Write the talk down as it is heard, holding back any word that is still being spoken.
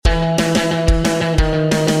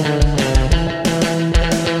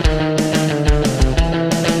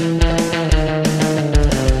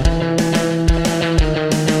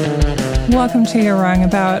welcome to You're Wrong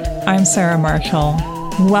About. I'm Sarah Marshall.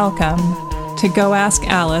 Welcome to Go Ask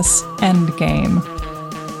Alice Endgame.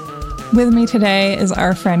 With me today is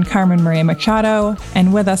our friend Carmen Maria Machado,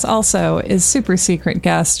 and with us also is super secret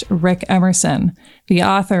guest Rick Emerson, the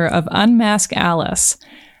author of Unmask Alice,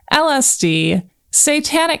 LSD,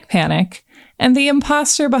 Satanic Panic, and the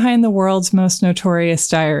imposter behind the world's most notorious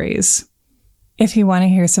diaries. If you want to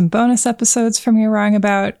hear some bonus episodes from You're Wrong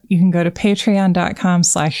About, you can go to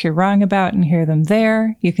patreon.com/you'rewrongabout and hear them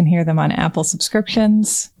there. You can hear them on Apple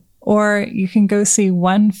subscriptions, or you can go see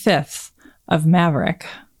 1/5 of Maverick.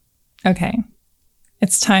 Okay,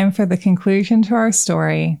 it's time for the conclusion to our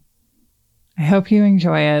story. I hope you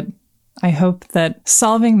enjoy it. I hope that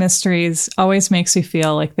solving mysteries always makes you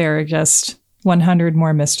feel like there are just 100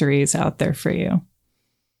 more mysteries out there for you.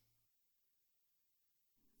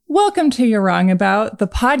 Welcome to You're Wrong About, the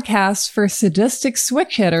podcast for sadistic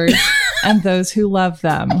switch hitters and those who love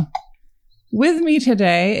them. With me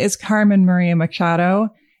today is Carmen Maria Machado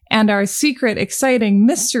and our secret, exciting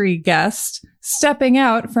mystery guest, stepping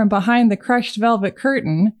out from behind the crushed velvet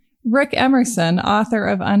curtain, Rick Emerson, author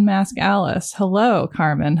of Unmask Alice. Hello,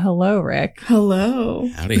 Carmen. Hello, Rick. Hello.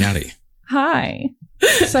 Howdy, howdy. Hi.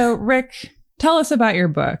 So, Rick, tell us about your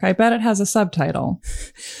book. I bet it has a subtitle.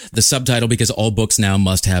 The subtitle, because all books now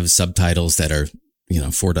must have subtitles that are,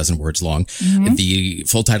 4 dozen words long. Mm-hmm. The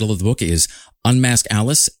full title of the book is Unmask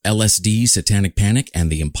Alice, LSD, Satanic Panic,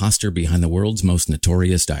 and the Imposter Behind the World's Most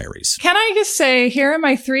Notorious Diaries. Can I just say, here are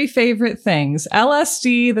my 3 favorite things.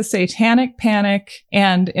 LSD, the Satanic Panic,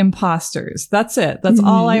 and imposters. That's it. That's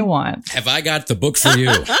all I want. Have I got the book for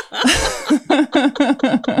you?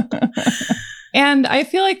 And I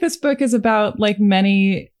feel like this book is about, like,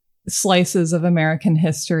 many slices of American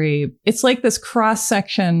history. It's like this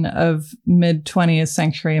cross-section of mid-20th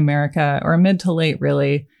century America, or mid to late,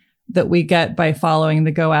 really, that we get by following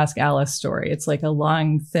the Go Ask Alice story. It's like a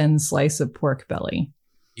long, thin slice of pork belly.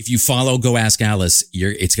 If you follow Go Ask Alice,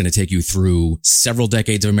 it's going to take you through several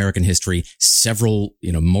decades of American history, several,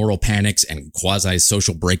 moral panics and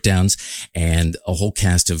quasi-social breakdowns, and a whole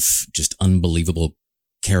cast of just unbelievable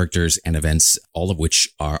characters and events, all of which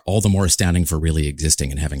are all the more astounding for really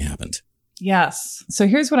existing and having happened. Yes. So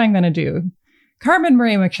here's what I'm going to do. Carmen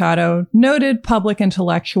Maria Machado, noted public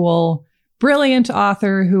intellectual, brilliant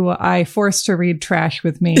author who I forced to read trash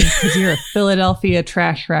with me because you're a Philadelphia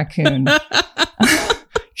trash raccoon.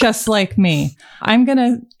 Just like me. I'm going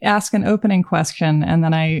to ask an opening question, and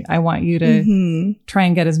then I want you to try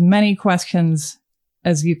and get as many questions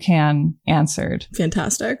as you can answered.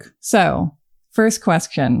 Fantastic. So, first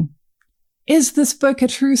question. Is this book a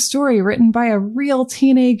true story written by a real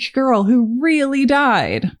teenage girl who really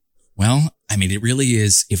died? Well, it really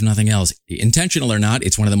is, if nothing else, intentional or not,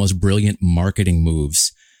 it's one of the most brilliant marketing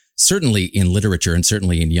moves, certainly in literature and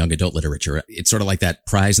certainly in young adult literature. It's sort of like that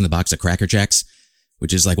prize in the box of Cracker Jacks,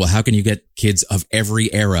 which is like, well, how can you get kids of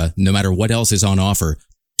every era, no matter what else is on offer,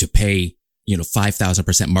 to pay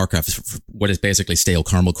 5,000% markup for what is basically stale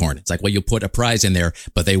caramel corn? It's like, well, you put a prize in there,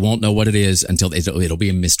 but they won't know what it is until it'll be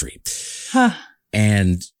a mystery. Huh.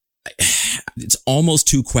 And it's almost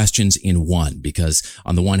 2 questions in one, because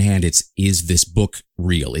on the one hand, is this book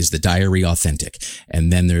real? Is the diary authentic?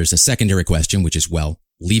 And then there's a secondary question, which is, well,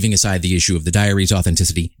 leaving aside the issue of the diary's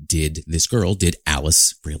authenticity, did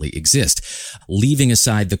Alice really exist? Leaving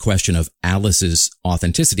aside the question of Alice's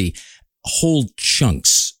authenticity, whole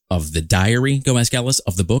chunks of the diary, Go Ask Alice,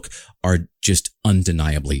 of the book are just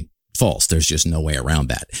undeniably false. There's just no way around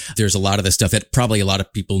that. There's a lot of the stuff that probably a lot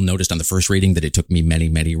of people noticed on the first reading that it took me many,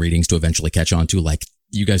 many readings to eventually catch on to. Like,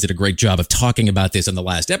 you guys did a great job of talking about this in the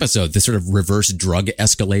last episode, this sort of reverse drug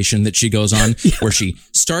escalation that she goes on, where she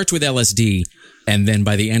starts with LSD and then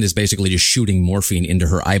by the end is basically just shooting morphine into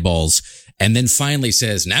her eyeballs. And then finally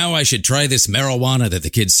says, now I should try this marijuana that the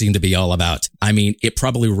kids seem to be all about. It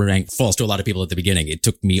probably rang false to a lot of people at the beginning. It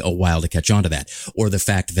took me a while to catch on to that. Or the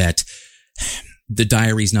fact that the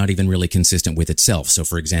diary's not even really consistent with itself. So,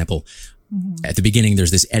 for example, at the beginning, there's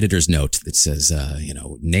this editor's note that says,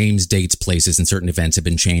 names, dates, places, and certain events have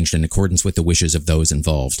been changed in accordance with the wishes of those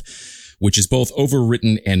involved, which is both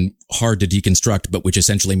overwritten and hard to deconstruct, but which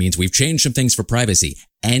essentially means we've changed some things for privacy.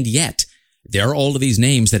 And yet, there are all of these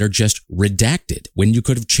names that are just redacted when you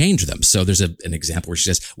could have changed them. So there's an example where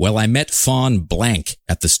she says, well, I met Fawn Blank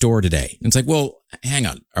at the store today. And it's like, well, hang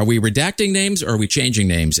on. Are we redacting names or are we changing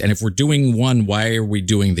names? And if we're doing one, why are we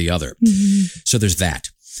doing the other? So there's that.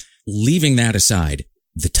 Leaving that aside,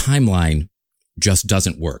 the timeline just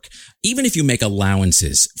doesn't work. Even if you make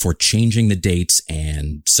allowances for changing the dates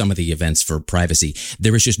and some of the events for privacy,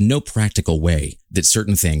 there is just no practical way that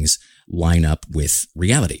certain things line up with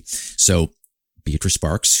reality. So Beatrice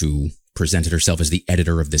Sparks, who presented herself as the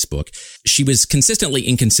editor of this book. She was consistently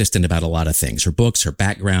inconsistent about a lot of things. Her books, her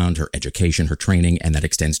background, her education, her training, and that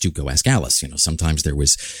extends to Go Ask Alice. Sometimes there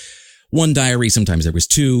was one diary, sometimes there was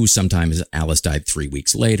two, sometimes Alice died 3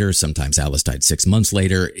 weeks later, sometimes Alice died 6 months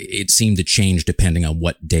later. It seemed to change depending on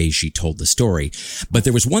what day she told the story. But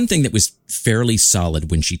there was one thing that was fairly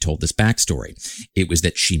solid when she told this backstory. It was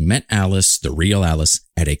that she met Alice, the real Alice,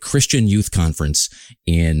 at a Christian youth conference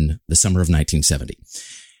in the summer of 1970.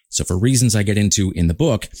 So for reasons I get into in the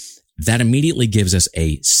book, that immediately gives us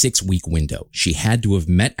a 6-week window. She had to have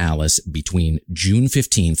met Alice between June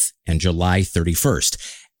 15th and July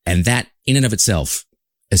 31st. And that in and of itself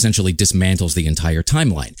essentially dismantles the entire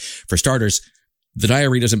timeline. For starters, the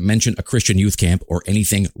diary doesn't mention a Christian youth camp or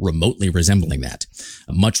anything remotely resembling that,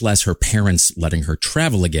 much less her parents letting her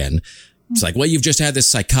travel again. It's like, well, you've just had this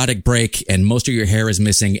psychotic break and most of your hair is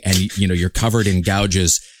missing and, you're covered in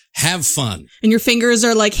gouges. Have fun. And your fingers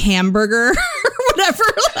are like hamburger or whatever.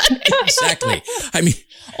 Exactly. I mean,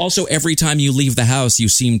 also, every time you leave the house, you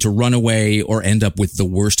seem to run away or end up with the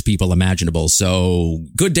worst people imaginable. So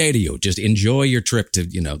good day to you. Just enjoy your trip to,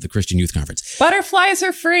 the Christian Youth Conference. Butterflies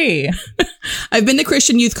are free. I've been to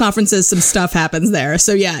Christian youth conferences. Some stuff happens there.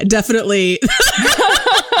 So yeah, definitely.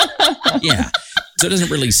 Yeah. So it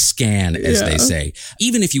doesn't really scan, as they say.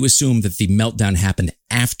 Even if you assume that the meltdown happened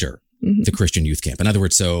after the Christian youth camp. In other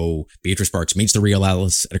words, so Beatrice Sparks meets the real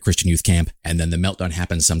Alice at a Christian youth camp, and then the meltdown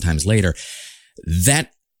happens sometimes later.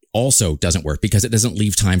 That also doesn't work because it doesn't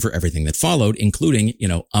leave time for everything that followed, including,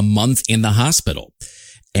 a month in the hospital.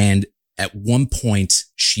 And at one point,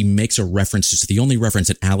 she makes a reference, it's the only reference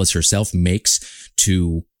that Alice herself makes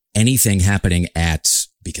to anything happening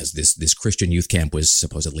because this Christian youth camp was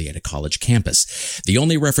supposedly at a college campus. The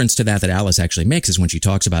only reference to that Alice actually makes is when she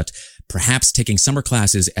talks about perhaps taking summer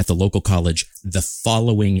classes at the local college the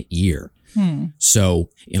following year. So,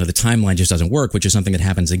 the timeline just doesn't work, which is something that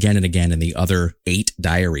happens again and again in the other 8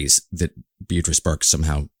 diaries that Beatrice Sparks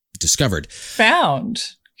somehow discovered. Found.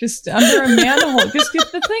 Just under a manhole. Just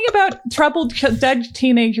the thing about troubled dead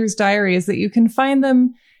teenagers' diary is that you can find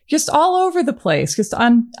them just all over the place, just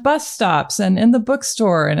on bus stops and in the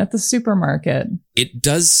bookstore and at the supermarket. It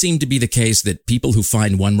does seem to be the case that people who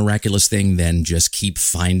find one miraculous thing then just keep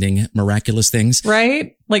finding miraculous things.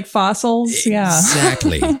 Right? Like fossils. Yeah.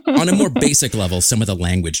 Exactly. On a more basic level, some of the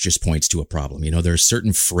language just points to a problem. There are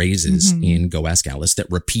certain phrases in Go Ask Alice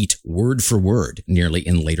that repeat word for word nearly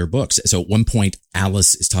in later books. So at one point,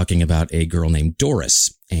 Alice is talking about a girl named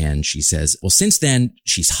Doris. And she says, well, since then,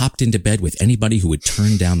 she's hopped into bed with anybody who would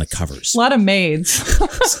turn down the covers. A lot of maids.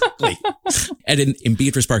 Exactly. And in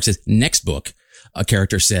Beatrice Sparks' next book, a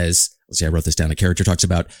character says, let's see, I wrote this down. A character talks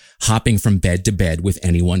about hopping from bed to bed with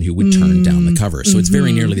anyone who would turn down the covers. So it's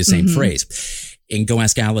very nearly the same phrase. In Go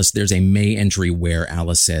Ask Alice, there's a May entry where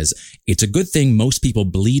Alice says, it's a good thing most people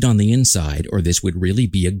bleed on the inside, or this would really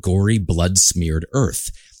be a gory, blood-smeared earth.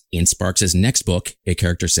 In Sparks' next book, a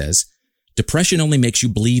character says, depression only makes you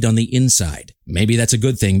bleed on the inside. Maybe that's a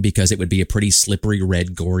good thing because it would be a pretty slippery,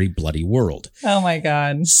 red, gory, bloody world. Oh my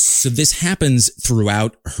God. So this happens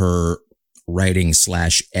throughout her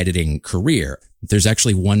writing/editing career. There's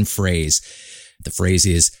actually one phrase. The phrase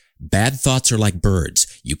is, bad thoughts are like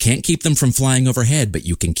birds. You can't keep them from flying overhead, but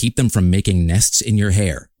you can keep them from making nests in your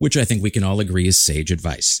hair, which I think we can all agree is sage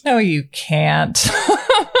advice. No, you can't.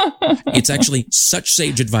 It's actually such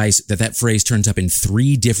sage advice that phrase turns up in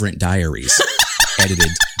 3 different diaries edited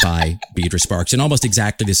by Beatrice Sparks in almost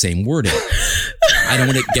exactly the same wording. I don't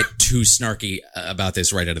want to get too snarky about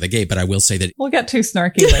this right out of the gate, but I will say that we'll get too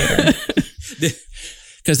snarky later.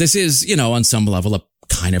 Because this is, on some level, a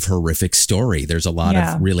kind of horrific story. There's a lot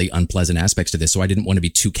of really unpleasant aspects to this, so I didn't want to be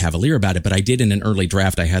too cavalier about it, but I did in an early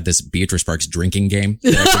draft. I had this Beatrice Sparks drinking game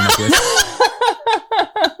that I came up with.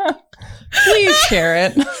 Please share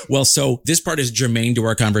it. Well, so this part is germane to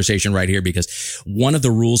our conversation right here because one of the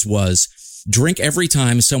rules was drink every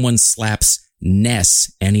time someone slaps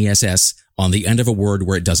Ness, N-E-S-S, on the end of a word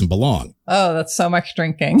where it doesn't belong. Oh, that's so much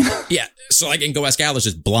drinking. Yeah. So like in Go Ask Alice,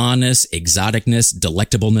 just blondness, exoticness,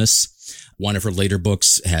 delectableness. One of her later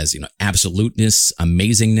books has, absoluteness,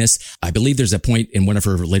 amazingness. I believe there's a point in one of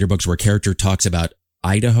her later books where a character talks about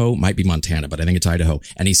Idaho, might be Montana, but I think it's Idaho.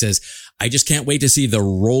 And he says, I just can't wait to see the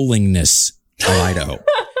rollingness of Idaho.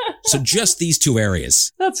 So just these 2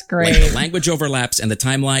 areas. That's great. Like the language overlaps and the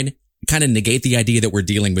timeline kind of negate the idea that we're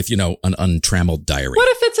dealing with, an untrammeled diary. What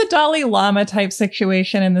if it's a Dalai Lama type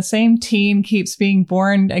situation and the same teen keeps being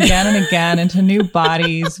born again and again into new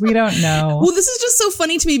bodies? We don't know. Well, this is just so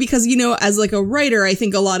funny to me because, as like a writer, I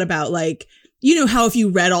think a lot about like, you know how if you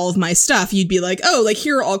read all of my stuff, you'd be like, oh, like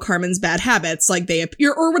here are all Carmen's bad habits, like they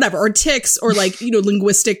appear or whatever, or tics or like, you know,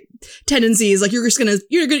 linguistic tendencies. Like you're gonna,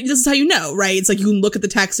 this is how you know, right? It's like you can look at the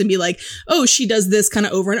text and be like, oh, she does this kind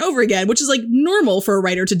of over and over again, which is like normal for a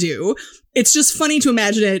writer to do. It's just funny to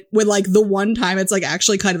imagine it when like the one time it's like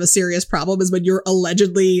actually kind of a serious problem is when you're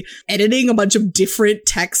allegedly editing a bunch of different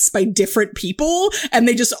texts by different people and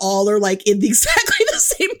they just all are like in exactly the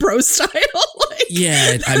same prose style. Like.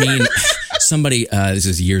 Yeah, I mean, somebody, this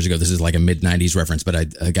is years ago, this is like a mid-90s reference, but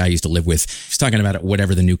a guy I used to live with, he's talking about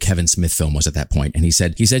whatever the new Kevin Smith film was at that point, and he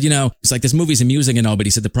said, you know, it's like this movie's amusing and all, but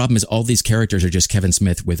he said the problem is all these characters are just Kevin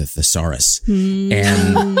Smith with a thesaurus.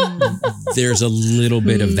 And there's a little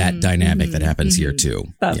bit of that dynamic that happens here too.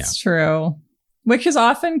 That's true. Which is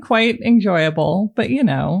often quite enjoyable, but you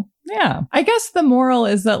know, yeah. I guess the moral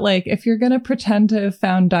is that like, if you're going to pretend to have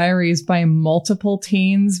found diaries by multiple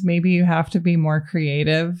teens, maybe you have to be more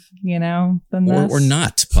creative, you know, than this. Or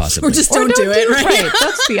not, possibly. Or just don't do it, right?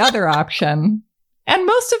 That's the other option. And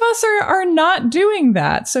most of us are not doing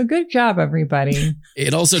that. So good job, everybody.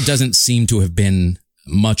 It also doesn't seem to have been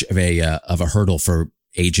much of a hurdle for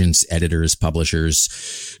agents, editors,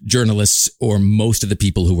 publishers, journalists, or most of the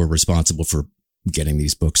people who were responsible for getting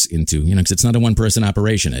these books into, you know, because it's not a one-person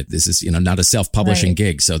operation. This is, you know, not a self-publishing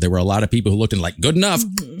gig. So there were a lot of people who looked and like, good enough,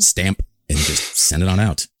 stamp, and just send it on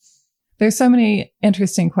out. There's so many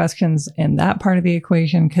interesting questions in that part of the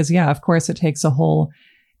equation because, yeah, of course, it takes a whole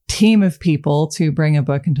team of people to bring a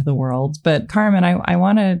book into the world. But Carmen, I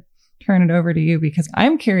want to turn it over to you because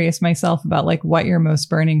I'm curious myself about like what your most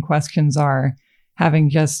burning questions are, having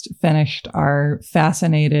just finished our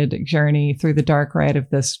fascinated journey through the dark ride of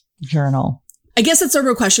this journal. I guess it's sort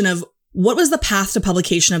of a question of what was the path to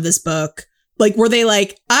publication of this book? Like, were they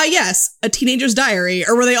like, yes, a teenager's diary?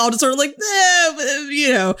 Or were they all just sort of like,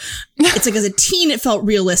 you know, it's like as a teen, it felt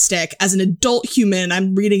realistic. As an adult human,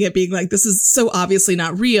 I'm reading it being like, this is so obviously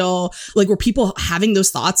not real. Like, were people having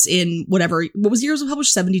those thoughts in whatever, what was years of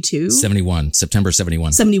published? 72? 71, September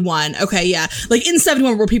 71. 71. Okay. Yeah. Like in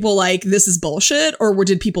 71, were people like, this is bullshit? Or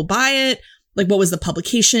did people buy it? Like, what was the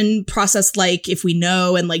publication process like, if we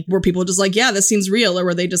know? And like, were people just like, yeah, this seems real? Or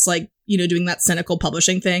were they just like, you know, doing that cynical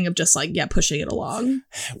publishing thing of just like, yeah, pushing it along?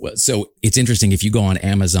 Well, so it's interesting. If you go on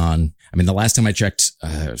Amazon, I mean, the last time I checked,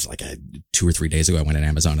 it was like 2 or 3 days ago, I went on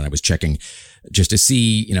Amazon and I was checking just to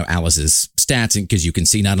see, you know, Alice's stats, because you can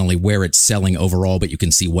see not only where it's selling overall, but you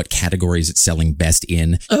can see what categories it's selling best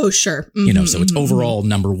in. Oh, sure. Mm-hmm, you know, so it's overall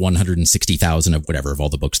number 160,000 of whatever of all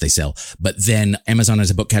the books they sell. But then Amazon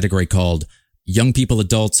has a book category called Young People,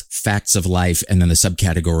 Adults, Facts of Life. And then the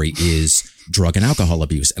subcategory is drug and alcohol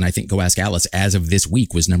abuse. And I think Go Ask Alice, as of this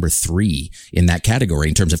week, was number 3 in that category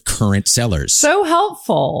in terms of current sellers. So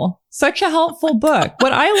helpful. Such a helpful book.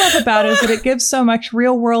 What I love about it is that it gives so much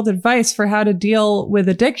real world advice for how to deal with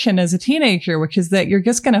addiction as a teenager, which is that you're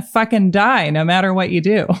just going to fucking die no matter what you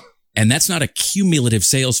do. And that's not a cumulative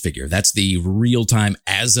sales figure. That's the real time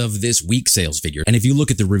as of this week sales figure. And if you look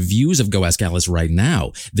at the reviews of Go Ask Alice right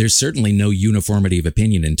now, there's certainly no uniformity of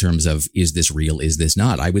opinion in terms of, is this real? Is this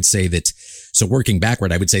not? I would say that, so working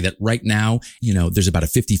backward, I would say that right now, you know, there's about a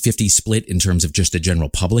 50-50 split in terms of just the general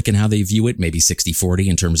public and how they view it. Maybe 60-40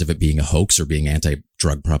 in terms of it being a hoax or being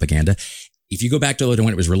anti-drug propaganda. If you go back to when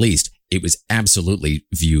it was released, it was absolutely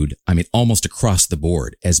viewed, I mean, almost across the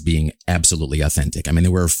board as being absolutely authentic. I mean,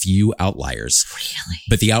 there were a few outliers. Really?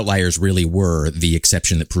 But the outliers really were the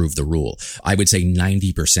exception that proved the rule. I would say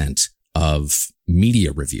 90% of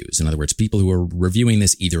media reviews, in other words, people who are reviewing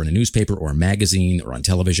this either in a newspaper or a magazine or on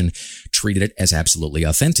television, treated it as absolutely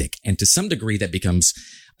authentic. And to some degree, that becomes,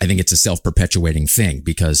 I think it's a self-perpetuating thing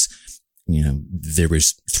because, you know, there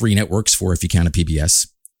was 3 networks, 4 if you count a PBS.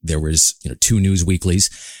 There was, you know, 2 news weeklies.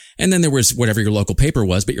 And then there was whatever your local paper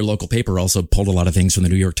was, but your local paper also pulled a lot of things from the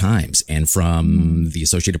New York Times and from the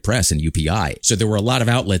Associated Press and UPI. So there were a lot of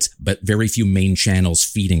outlets, but very few main channels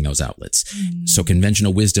feeding those outlets. So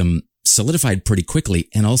conventional wisdom solidified pretty quickly.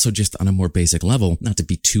 And also just on a more basic level, not to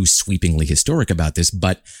be too sweepingly historic about this,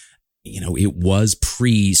 but, you know, it was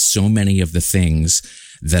pre so many of the things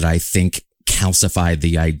that I think calcified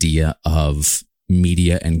the idea of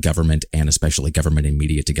media and government, and especially government and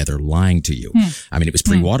media together lying to you. I mean, it was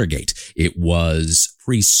pre-Watergate. It was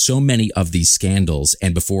pre so many of these scandals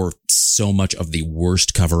and before so much of the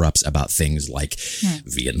worst cover-ups about things like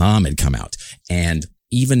Vietnam had come out. And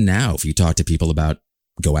even now, if you talk to people about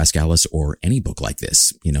Go Ask Alice or any book like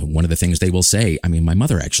this, you know, one of the things they will say, I mean, my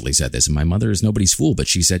mother actually said this, and my mother is nobody's fool, but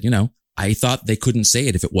she said, you know, I thought they couldn't say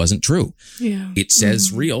it if it wasn't true. Yeah. It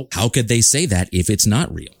says real. How could they say that if it's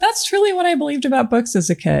not real? That's truly what I believed about books as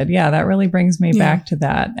a kid. Yeah, that really brings me back to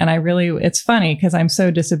that. And it's funny because I'm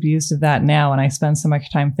so disabused of that now, and I spend so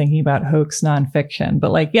much time thinking about hoax nonfiction.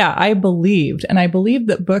 But I believed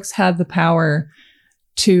that books had the power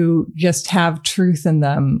to just have truth in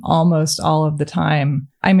them almost all of the time.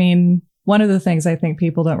 I mean, one of the things I think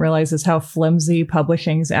people don't realize is how flimsy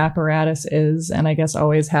publishing's apparatus is, and I guess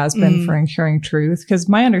always has been for ensuring truth. Because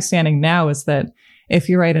my understanding now is that if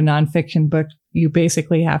you write a nonfiction book, you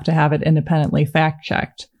basically have to have it independently fact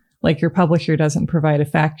checked. Like your publisher doesn't provide a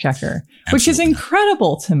fact checker, which is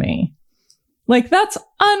incredible to me. Like that's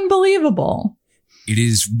unbelievable. It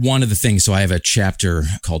is one of the things. So I have a chapter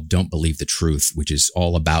called Don't Believe the Truth, which is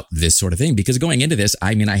all about this sort of thing. Because going into this,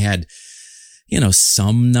 I mean, I had,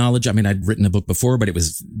 some knowledge. I mean, I'd written a book before, but it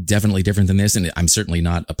was definitely different than this. And I'm certainly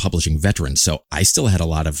not a publishing veteran. So I still had a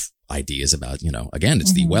lot of ideas about, again,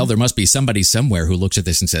 it's there must be somebody somewhere who looks at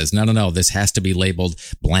this and says, no, this has to be labeled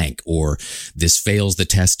blank, or this fails the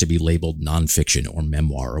test to be labeled nonfiction or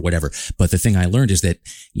memoir or whatever. But the thing I learned is that,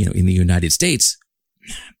 in the United States,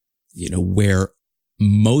 where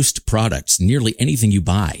most products, nearly anything you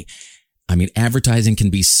buy, I mean, advertising can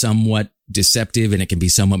be somewhat deceptive and it can be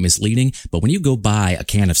somewhat misleading. But when you go buy a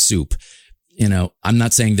can of soup, I'm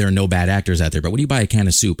not saying there are no bad actors out there, but when you buy a can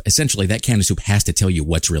of soup, essentially that can of soup has to tell you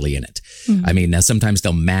what's really in it. I mean, now sometimes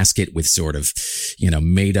they'll mask it with sort of,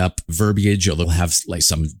 made up verbiage, or they'll have like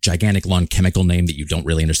some gigantic long chemical name that you don't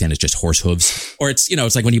really understand. It's just horse hooves. Or it's,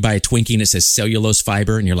 it's like when you buy a Twinkie and it says cellulose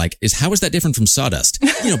fiber and you're like, how is that different from sawdust?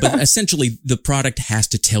 But essentially the product has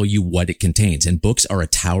to tell you what it contains. And books are a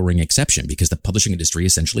towering exception because the publishing industry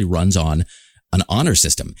essentially runs on an honor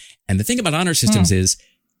system. And the thing about honor systems is,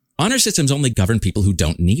 honor systems only govern people who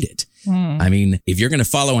don't need it. I mean, if you're going to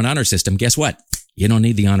follow an honor system, guess what? You don't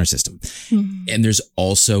need the honor system. And there's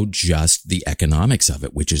also just the economics of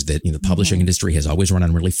it, which is that the publishing industry has always run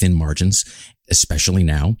on really thin margins, especially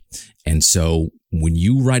now. And so when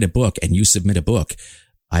you write a book and you submit a book,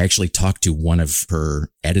 I actually talked to one of her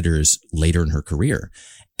editors later in her career,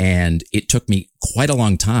 and it took me quite a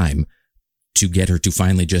long time to get her to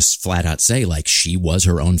finally just flat out say, like, she was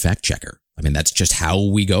her own fact checker. I mean, that's just how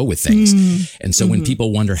we go with things. And so when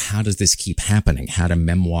people wonder, how does this keep happening? How do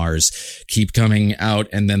memoirs keep coming out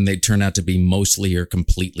and then they turn out to be mostly or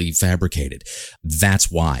completely fabricated? That's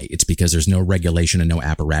why. It's because there's no regulation and no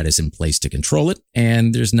apparatus in place to control it.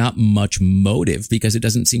 And there's not much motive because it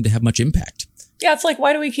doesn't seem to have much impact. Yeah, it's like,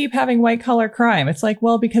 why do we keep having white collar crime? It's like,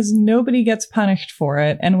 well, because nobody gets punished for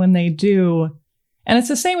it. And when they do, and it's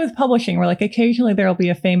the same with publishing, where like occasionally there'll be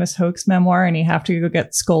a famous hoax memoir and you have to go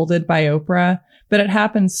get scolded by Oprah, but it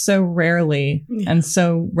happens so rarely and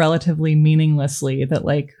so relatively meaninglessly that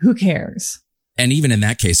like, who cares? And even in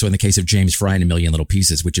that case, so in the case of James Frey in A Million Little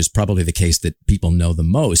Pieces, which is probably the case that people know the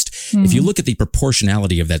most, if you look at the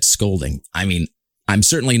proportionality of that scolding, I mean, I'm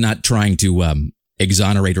certainly not trying to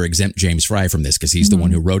exonerate or exempt James Frey from this because he's the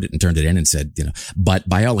one who wrote it and turned it in and said, but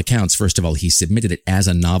by all accounts, first of all, he submitted it as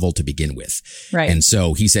a novel to begin with. Right. And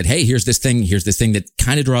so he said, hey, here's this thing that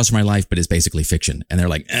kind of draws from my life, but is basically fiction. And they're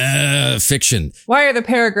like, fiction. Why are the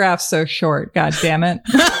paragraphs so short? God damn it.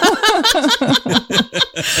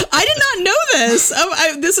 I did not know this.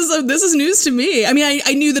 This is news to me. I mean,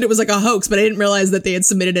 I knew that it was like a hoax, but I didn't realize that they had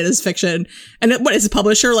submitted it as fiction. And his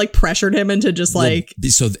publisher like pressured him into just like.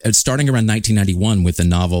 Well, so starting around 1991 with the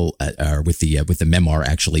novel, with the memoir,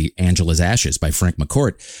 actually, Angela's Ashes by Frank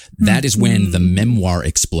McCourt, that is when the memoir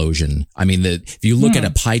explosion. I mean, if you look at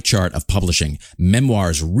a pie chart of publishing,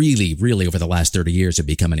 memoirs really, really over the last 30 years have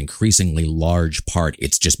become an increasingly large part.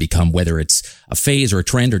 It's just become, whether it's a phase or a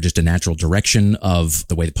trend or just a natural direction of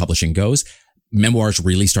the way the publishing goes, memoirs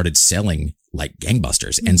really started selling like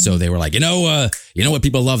gangbusters. And so they were like, you know what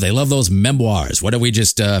people love? They love those memoirs. What are we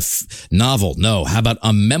just, novel? No. How about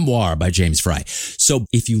a memoir by James Frey? So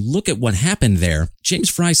if you look at what happened there, James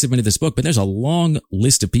Frey submitted this book, but there's a long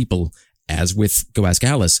list of people, as with Go Ask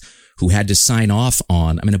Alice, who had to sign off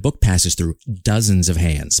on, a book passes through dozens of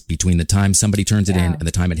hands between the time somebody turns it in and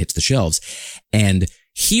the time it hits the shelves. And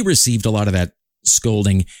he received a lot of that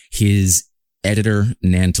scolding. His editor,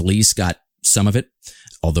 Nan Talese, got some of it,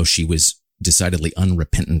 although she was decidedly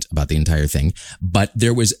unrepentant about the entire thing. But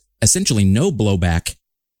there was essentially no blowback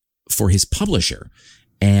for his publisher.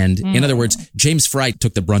 And in other words, James Frey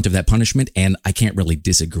took the brunt of that punishment, and I can't really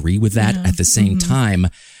disagree with that. At the same time,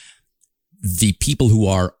 the people who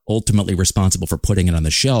are ultimately responsible for putting it on the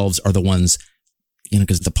shelves are the ones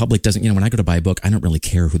because the public doesn't, when I go to buy a book, I don't really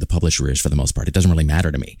care who the publisher is for the most part. It doesn't really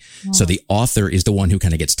matter to me. Oh. So the author is the one who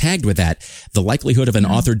kind of gets tagged with that. The likelihood of an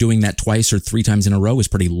author doing that twice or 3 times in a row is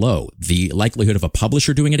pretty low. The likelihood of a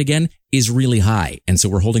publisher doing it again is really high. And so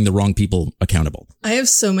we're holding the wrong people accountable. I have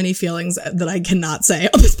so many feelings that I cannot say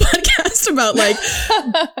on this podcast about like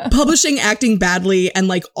publishing acting badly and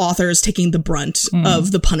like authors taking the brunt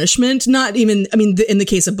of the punishment. Not even, in the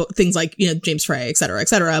case of things like, James Frey, et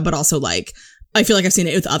cetera, but also like, I feel like I've seen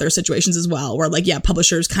it with other situations as well, where like,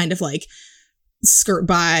 publishers kind of like skirt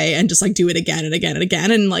by and just like do it again and again and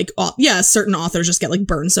again. And like, certain authors just get like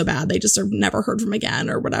burned so bad they just are never heard from again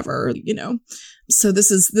or whatever, So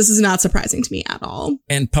this is not surprising to me at all.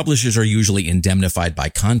 And publishers are usually indemnified by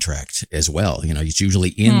contract as well. It's usually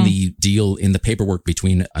in the deal, in the paperwork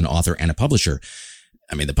between an author and a publisher.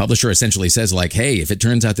 The publisher essentially says like, hey, if it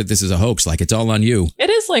turns out that this is a hoax, like it's all on you. It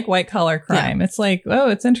is like white collar crime. Yeah. It's like, oh,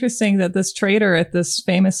 it's interesting that this trader at this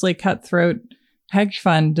famously cutthroat hedge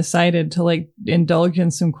fund decided to like indulge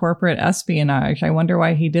in some corporate espionage. I wonder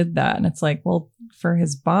why he did that. And it's like, well, for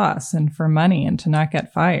his boss and for money and to not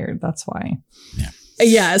get fired. That's why. Yeah.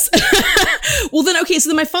 Yes. Well, then, okay. So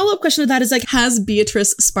then my follow-up question to that is like, has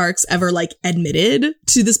Beatrice Sparks ever like admitted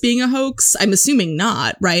to this being a hoax? I'm assuming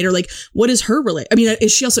not, right? Or like, what is her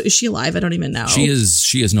is she alive? I don't even know. She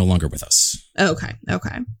is no longer with us. Okay.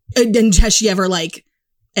 And has she ever like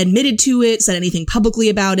admitted to it, said anything publicly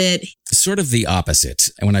about it? Sort of the opposite.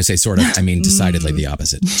 And when I say sort of, I mean decidedly the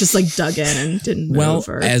opposite. Just like dug in and didn't move.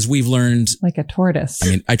 Well, as we've learned. Like a tortoise.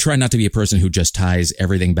 I try not to be a person who just ties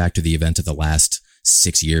everything back to the event of the last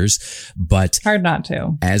 6 years, but. Hard not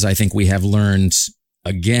to. As I think we have learned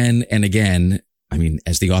again and again,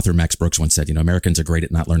 as the author Max Brooks once said, Americans are great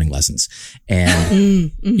at not learning lessons.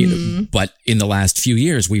 And, but in the last few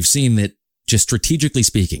years, we've seen that just strategically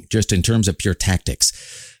speaking, just in terms of pure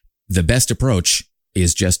tactics, the best approach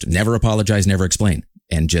is just never apologize, never explain,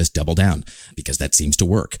 and just double down because that seems to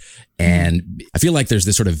work. And I feel like there's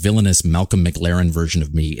this sort of villainous Malcolm McLaren version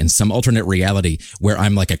of me in some alternate reality where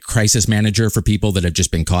I'm like a crisis manager for people that have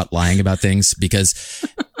just been caught lying about things because,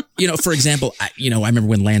 for example, I remember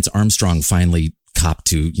when Lance Armstrong finally copped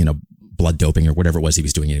to, blood doping or whatever it was he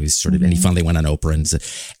was doing. He was sort of, and he finally went on Oprah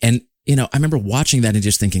and I remember watching that and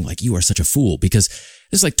just thinking like, you are such a fool because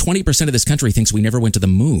there's like 20% of this country thinks we never went to the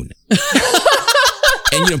moon.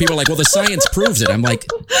 And, people are like, well, the science proves it. I'm like,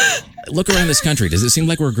 look around this country. Does it seem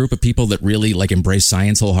like we're a group of people that really like embrace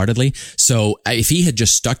science wholeheartedly? So if he had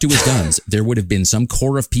just stuck to his guns, there would have been some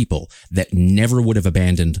core of people that never would have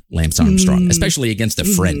abandoned Lance Armstrong, especially against the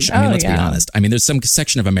French. Let's be honest. There's some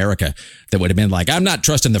section of America that would have been like, I'm not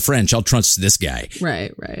trusting the French. I'll trust this guy.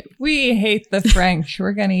 Right. We hate the French.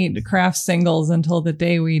 We're going to eat Kraft singles until the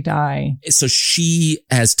day we die. So she,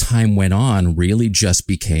 as time went on, really just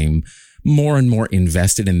became more and more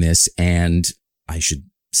invested in this. And I should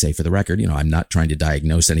say for the record, I'm not trying to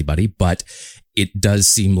diagnose anybody, but it does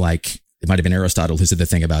seem like it might have been Aristotle who said the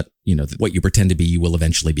thing about, what you pretend to be, you will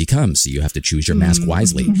eventually become. So you have to choose your mask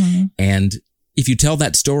wisely. And if you tell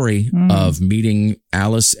that story of meeting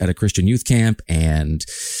Alice at a Christian youth camp and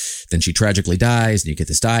then she tragically dies and you get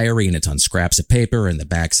this diary and it's on scraps of paper and the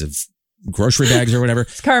backs of grocery bags or whatever.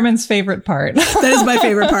 It's Carmen's favorite part. That is my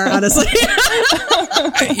favorite part, honestly.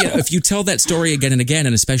 If you tell that story again and again,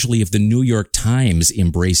 and especially if the New York Times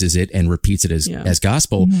embraces it and repeats it as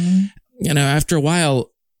gospel, after a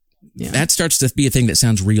while, that starts to be a thing that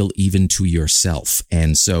sounds real even to yourself.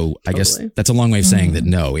 And so I guess that's a long way of saying that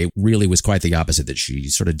no, it really was quite the opposite, that she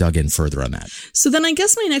sort of dug in further on that. So then I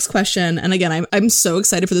guess my next question, and again, I'm so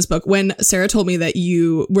excited for this book. When Sarah told me that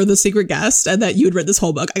you were the secret guest and that you had read this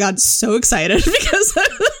whole book, I got so excited because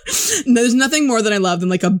there's nothing more that I love than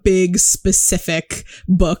like a big specific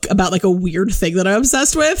book about like a weird thing that I'm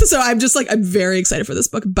obsessed with. So I'm just like, I'm very excited for this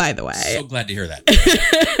book, by the way. So glad to hear that.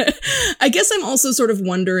 I guess I'm also sort of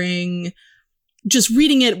wondering, just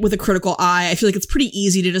reading it with a critical eye, I feel like it's pretty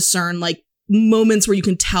easy to discern like moments where you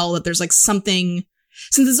can tell that there's like something,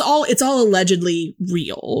 since it's all allegedly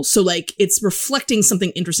real. So like it's reflecting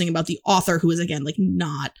something interesting about the author, who is again, like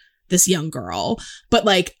not this young girl. But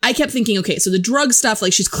like, I kept thinking, okay, so the drug stuff,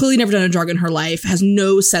 like she's clearly never done a drug in her life, has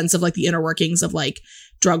no sense of like the inner workings of like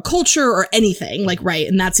drug culture or anything, like, right.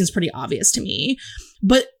 And that seems pretty obvious to me.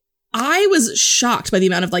 But I was shocked by the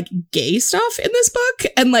amount of like gay stuff in this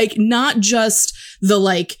book, and like not just the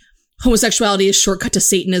like homosexuality is shortcut to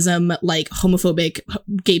Satanism, like homophobic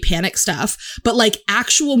gay panic stuff, but like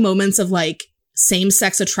actual moments of like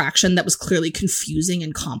same-sex attraction that was clearly confusing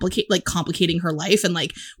and complicating her life and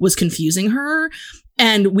like was confusing her.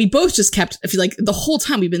 And we both just kept, I feel like the whole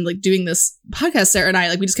time we've been like doing this podcast, Sarah and I,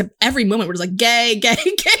 like we just kept every moment we're just like gay, gay,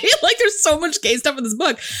 gay. Like there's so much gay stuff in this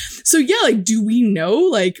book. So yeah, like do we know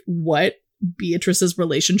like what Beatrice's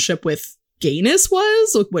relationship with gayness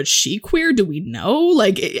was? Like, was she queer? Do we know?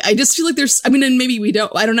 Like, I just feel like there's, I mean, and maybe we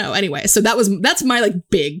don't, I don't know. Anyway, so that's my like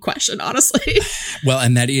big question, honestly. Well,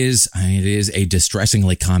 and it is a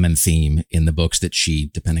distressingly common theme in the books that she,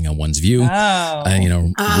 depending on one's view,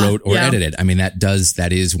 wrote or edited. I mean, that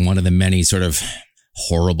is one of the many sort of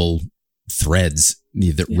horrible threads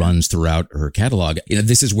that runs throughout her catalog. You know,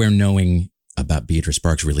 this is where knowing about Beatrice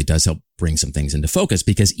Sparks really does help bring some things into focus,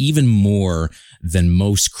 because even more than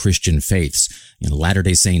most Christian faiths, you know,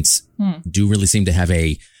 Latter-day Saints do really seem to have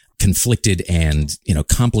a conflicted and, you know,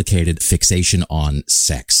 complicated fixation on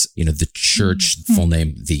sex. You know, the church, full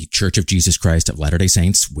name, the Church of Jesus Christ of Latter-day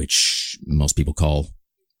Saints, which most people call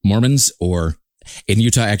Mormons, or in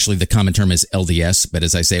Utah, actually, the common term is LDS. But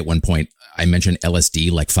as I say at one point, I mentioned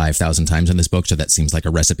LSD like 5,000 times in this book. So that seems like a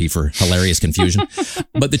recipe for hilarious confusion.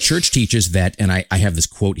 But the church teaches that, and I have this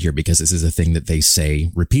quote here because this is a thing that they say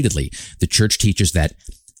repeatedly. The church teaches that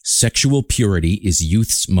sexual purity is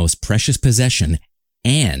youth's most precious possession.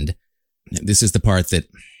 And this is the part that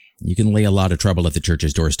you can lay a lot of trouble at the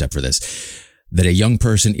church's doorstep for this, that a young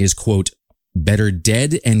person is, quote, better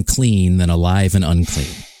dead and clean than alive and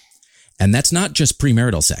unclean. And that's not just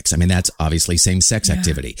premarital sex. I mean, that's obviously same-sex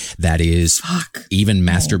activity. That is even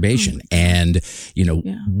masturbation. And, you know,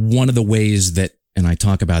 one of the ways that, and I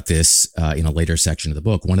talk about this in a later section of the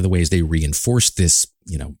book, one of the ways they reinforce this,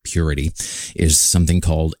 you know, purity is something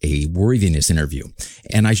called a worthiness interview.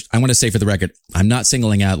 And I want to say for the record, I'm not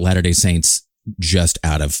singling out Latter-day Saints just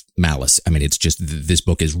out of malice. I mean, it's just this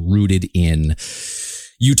book is rooted in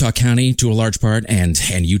Utah County to a large part and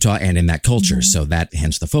Utah and in that culture. So that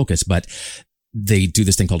hence the focus. But they do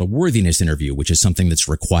this thing called a worthiness interview, which is something that's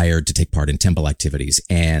required to take part in temple activities.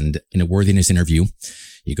 And in a worthiness interview,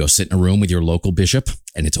 you go sit in a room with your local bishop,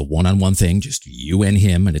 and it's a one-on-one thing, just you and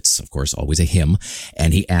him. And it's, of course, always a him.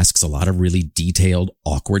 And he asks a lot of really detailed,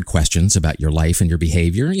 awkward questions about your life and your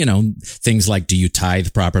behavior. You know, things like, do you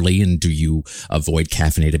tithe properly? And do you avoid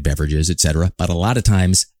caffeinated beverages, etc.? But a lot of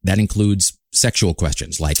times that includes sexual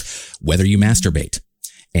questions like whether you masturbate,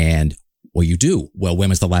 and well, you do. Well, when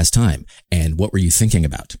was the last time? And what were you thinking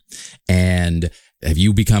about? And have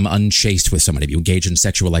you become unchaste with someone? Have you engaged in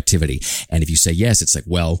sexual activity? And if you say yes, it's like,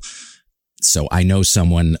 well, so I know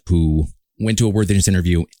someone who went to a worthiness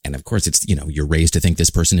interview, and of course it's, you know, you're raised to think this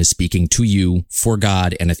person is speaking to you for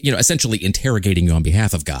God and, you know, essentially interrogating you on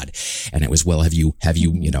behalf of God. And it was, well, have you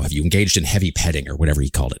engaged in heavy petting or whatever he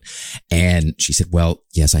called it? And she said, well,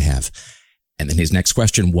 yes, I have. And then his next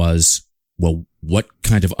question was, well, what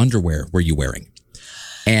kind of underwear were you wearing?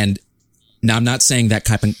 And now I'm not saying that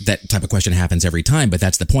type of question happens every time, but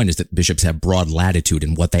that's the point, is that bishops have broad latitude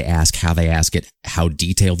in what they ask, how they ask it, how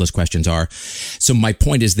detailed those questions are. So my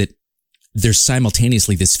point is that there's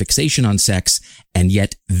simultaneously this fixation on sex, and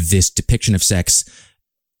yet this depiction of sex,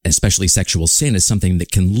 especially sexual sin, is something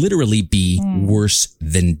that can literally be worse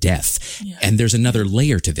than death. Yeah. And there's another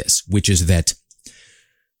layer to this, which is that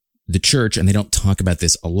the church, and they don't talk about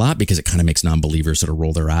this a lot because it kind of makes non-believers sort of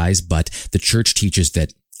roll their eyes, but the church teaches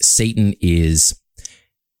that Satan is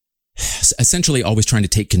essentially always trying to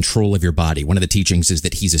take control of your body. One of the teachings is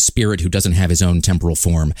that he's a spirit who doesn't have his own temporal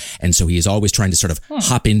form. And so he is always trying to sort of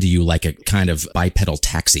hop into you like a kind of bipedal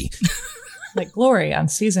taxi. Like Glory on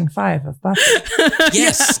season 5 of Buffy.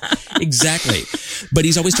 Yes, exactly. But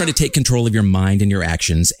he's always trying to take control of your mind and your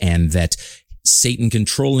actions, and that Satan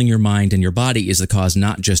controlling your mind and your body is the cause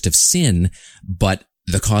not just of sin, but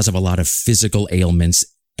the cause of a lot of physical ailments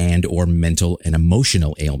and or mental and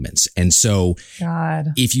emotional ailments. And so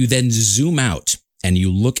if you then zoom out and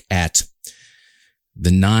you look at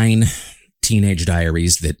the 9 teenage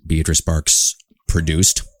diaries that Beatrice Sparks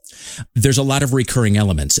produced, there's a lot of recurring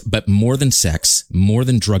elements, but more than sex, more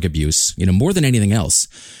than drug abuse, you know, more than anything else,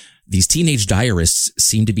 these teenage diarists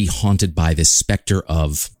seem to be haunted by this specter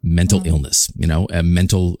of mental illness, you know, a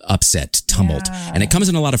mental upset, tumult. Yeah. And it comes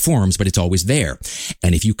in a lot of forms, but it's always there.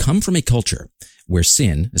 And if you come from a culture where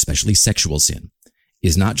sin, especially sexual sin,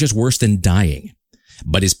 is not just worse than dying,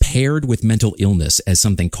 but is paired with mental illness as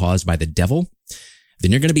something caused by the devil,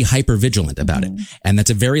 then you're going to be hyper vigilant about it. And that's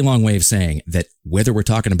a very long way of saying that whether we're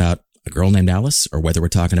talking about a girl named Alice or whether we're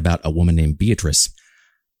talking about a woman named Beatrice,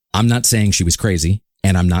 I'm not saying she was crazy.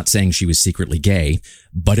 And I'm not saying she was secretly gay,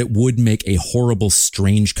 but it would make a horrible,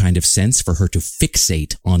 strange kind of sense for her to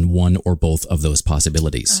fixate on one or both of those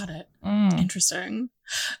possibilities. Got it. Interesting.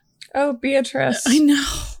 Oh, Beatrice. I know.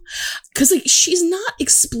 Because like she's not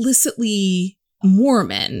explicitly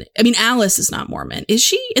Mormon. I mean, Alice is not Mormon. Is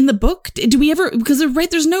she in the book? Do we ever, because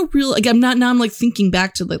there's no real, like, I'm like thinking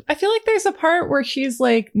back to the. I feel like there's a part where she's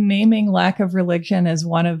like naming lack of religion as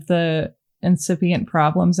one of the incipient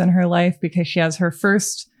problems in her life because she has her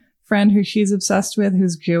first friend who she's obsessed with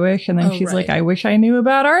who's Jewish. And then she's like, I wish I knew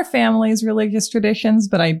about our family's religious traditions,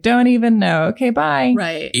 but I don't even know. Okay, bye.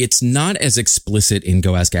 Right. It's not as explicit in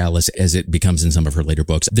Go Ask Alice as it becomes in some of her later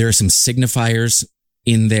books. There are some signifiers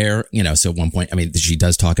in there, so at one point, I mean, she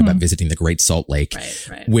does talk about visiting the Great Salt Lake,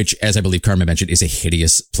 right. which, as I believe Carmen mentioned, is a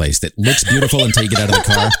hideous place that looks beautiful until you get out of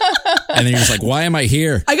the car. And then you're just like, why am I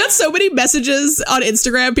here? I got so many messages on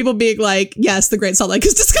Instagram, people being like, yes, the Great Salt Lake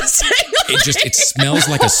is disgusting. It smells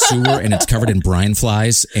like a sewer and it's covered in brine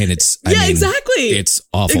flies and exactly. It's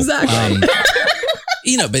awful. Exactly.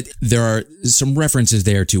 But there are some references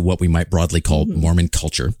there to what we might broadly call Mormon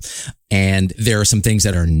culture. And there are some things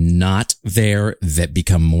that are not there that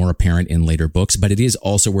become more apparent in later books. But it is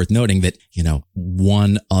also worth noting that,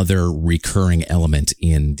 one other recurring element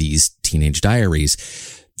in these teenage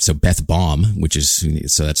diaries. So Beth Baum, that's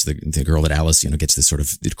the girl that Alice, gets this sort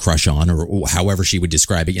of crush on, or however she would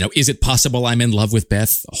describe it. Is it possible I'm in love with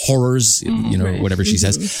Beth? Horrors, whatever she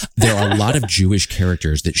says. There are a lot of Jewish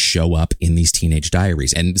characters that show up in these teenage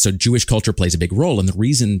diaries. And so Jewish culture plays a big role. And the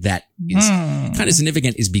reason that is kind of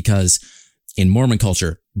significant is because in Mormon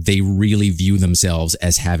culture, they really view themselves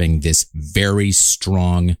as having this very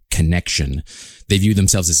strong connection. They view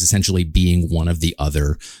themselves as essentially being one of the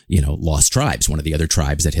other, lost tribes, one of the other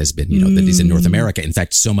tribes that has been, that is in North America. In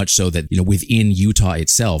fact, so much so that, within Utah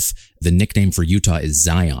itself, the nickname for Utah is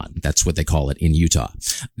Zion. That's what they call it in Utah.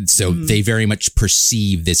 So they very much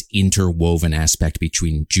perceive this interwoven aspect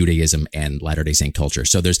between Judaism and Latter-day Saint culture.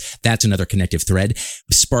 So that's another connective thread.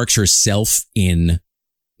 Sparks herself in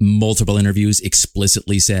multiple interviews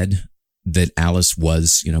explicitly said that Alice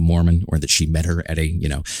was, Mormon, or that she met her at a,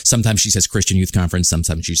 sometimes she says Christian Youth Conference,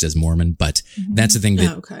 sometimes she says Mormon, but that's the thing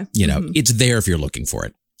that, it's there if you're looking for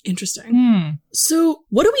it. Interesting. So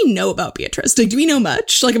what do we know about Beatrice? Do we know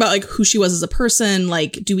much, about who she was as a person?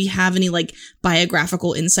 Do we have any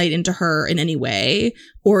biographical insight into her in any way?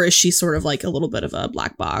 Or is she sort of a little bit of a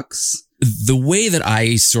black box? The way that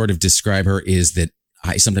I sort of describe her is that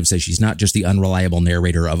I sometimes say she's not just the unreliable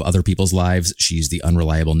narrator of other people's lives. She's the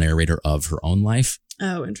unreliable narrator of her own life.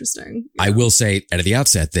 Oh, interesting. Yeah. I will say at the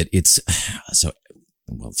outset that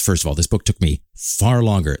first of all, this book took me far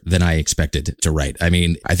longer than I expected to write. I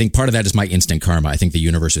mean, I think part of that is my instant karma. I think the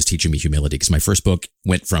universe is teaching me humility because my first book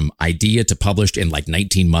went from idea to published in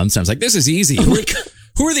 19 months. I was like, this is easy. Oh my God.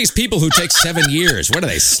 Who are these people who take 7 years? What are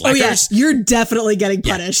they, slackers? Oh, yeah. You're definitely getting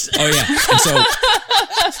punished. Yeah. Oh, yeah.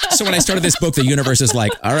 And so when I started this book, the universe is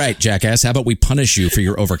like, all right, jackass, how about we punish you for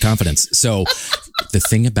your overconfidence? So the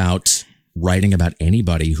thing about writing about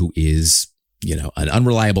anybody who is, an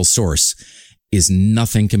unreliable source is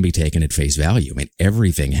nothing can be taken at face value. I mean,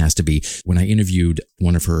 everything has to be. When I interviewed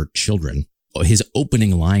one of her children, his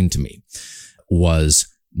opening line to me was,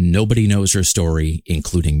 nobody knows her story,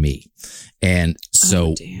 including me. And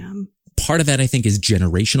so part of that, I think, is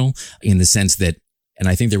generational in the sense that, and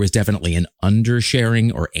I think there was definitely an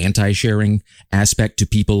undersharing or anti-sharing aspect to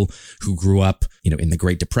people who grew up, in the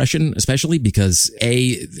Great Depression, especially because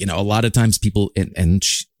a lot of times people, and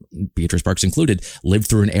Beatrice Sparks included, lived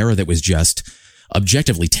through an era that was just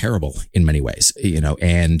objectively terrible in many ways,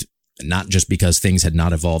 and not just because things had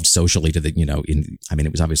not evolved socially to the,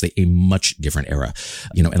 it was obviously a much different era,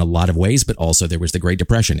 in a lot of ways, but also there was the Great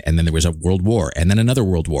Depression, and then there was a world war, and then another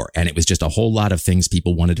world war. And it was just a whole lot of things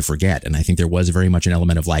people wanted to forget. And I think there was very much an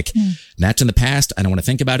element of that's in the past. I don't want to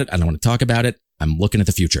think about it. I don't want to talk about it. I'm looking at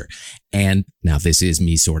the future. And now this is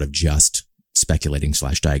me sort of just speculating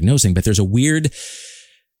 / diagnosing, but there's a weird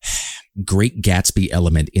Great Gatsby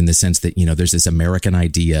element in the sense that, there's this American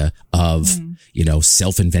idea of,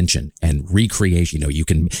 self-invention and recreation.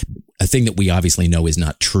 A thing that we obviously know is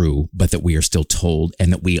not true, but that we are still told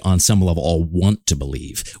and that we on some level all want to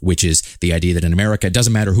believe, which is the idea that in America, it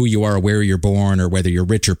doesn't matter who you are or where you're born or whether you're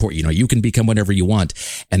rich or poor, you can become whatever you want.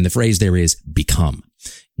 And the phrase there is become.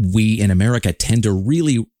 We in America tend to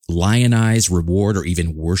really lionize, reward, or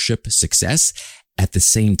even worship success. At the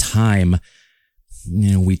same time,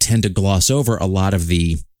 we tend to gloss over a lot of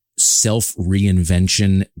the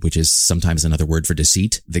self-reinvention, which is sometimes another word for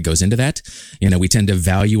deceit that goes into that. We tend to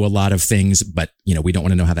value a lot of things, but, we don't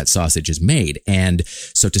want to know how that sausage is made. And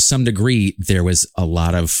so to some degree, there was a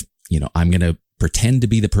lot of, I'm going to pretend to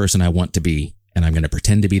be the person I want to be, and I'm going to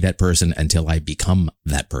pretend to be that person until I become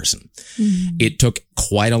that person. Mm-hmm. It took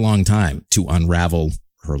quite a long time to unravel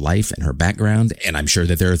her life and her background. And I'm sure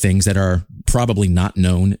that there are things that are probably not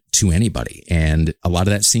known to anybody. And a lot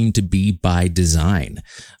of that seemed to be by design.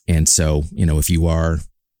 And so, if you are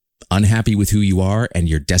unhappy with who you are and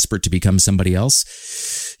you're desperate to become somebody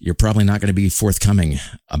else, you're probably not going to be forthcoming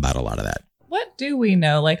about a lot of that. What do we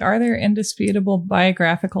know? Like, are there indisputable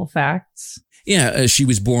biographical facts? Yeah, she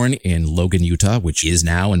was born in Logan, Utah, which is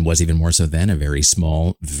now and was even more so then a very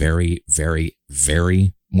small, very, very,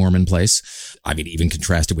 very Mormon place. I mean, even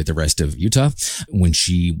contrasted with the rest of Utah. When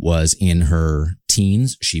she was in her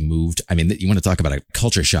teens, she moved. I mean, you want to talk about a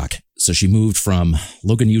culture shock. So she moved from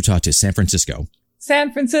Logan, Utah to San Francisco.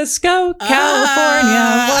 San Francisco,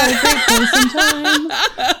 California, what a great place in time.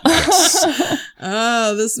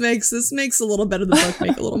 Oh, this makes a little bit of the book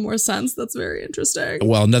make a little more sense. That's very interesting.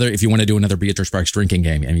 Well, if you want to do another Beatrice Sparks drinking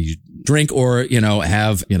game, I mean, you drink or,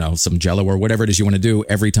 have, some Jell-O or whatever it is you want to do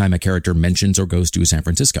every time a character mentions or goes to San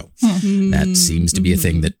Francisco. That seems to be a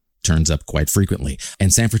thing that turns up quite frequently.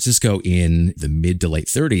 And San Francisco in the mid to late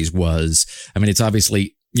 30s was, it's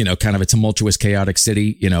obviously, kind of a tumultuous, chaotic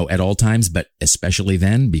city, at all times, but especially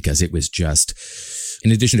then because it was just,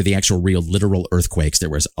 in addition to the actual real literal earthquakes, there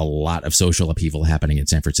was a lot of social upheaval happening in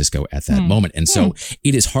San Francisco at that moment. And so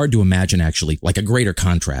it is hard to imagine actually like a greater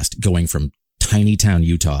contrast going from tiny town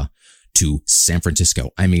Utah to San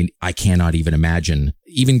Francisco. I mean, I cannot even imagine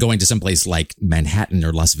even going to someplace like Manhattan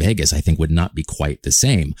or Las Vegas, I think would not be quite the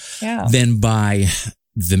same. Yeah. Then by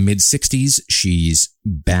the mid 60s, she's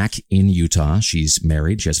back in Utah. She's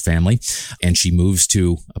married. She has a family, and she moves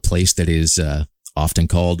to a place that is often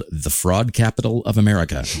called the fraud capital of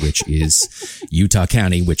America, which is Utah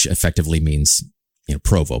County, which effectively means,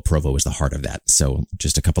 Provo. Provo is the heart of that. So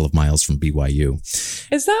just a couple of miles from BYU.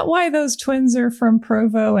 Is that why those twins are from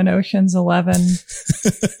Provo and Ocean's 11?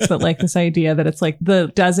 But like this idea that it's like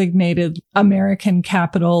the designated American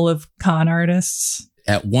capital of con artists?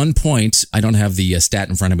 At one point, I don't have the stat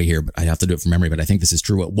in front of me here, but I have to do it from memory, but I think this is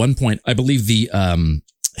true. At one point, I believe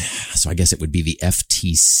so I guess it would be the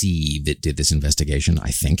FTC that did this investigation, I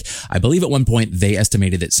think. I believe at one point they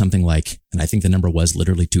estimated that something like, and I think the number was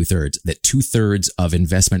literally 2/3, that 2/3 of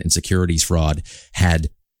investment and securities fraud had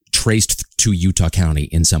traced to Utah County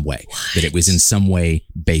in some way, that it was in some way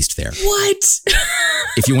based there. What?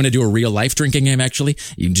 If you want to do a real life drinking game, actually,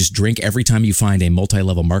 you can just drink every time you find a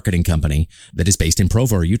multi-level marketing company that is based in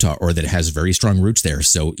Provo or Utah, or that has very strong roots there.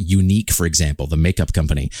 So Unique, for example, the makeup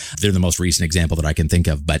company, they're the most recent example that I can think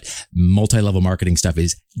of, but multi-level marketing stuff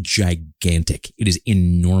is gigantic. It is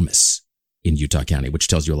enormous in Utah County, which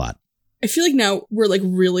tells you a lot. I feel like now we're like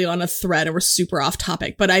really on a thread and we're super off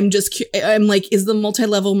topic, but I'm like, is the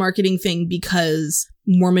multi-level marketing thing because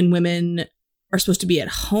Mormon women are supposed to be at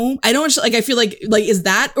home? I don't like, I feel like is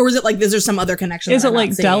that, or is it like, is there some other connection? Is it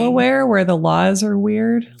like Delaware where the laws are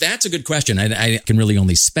weird? That's a good question. I can really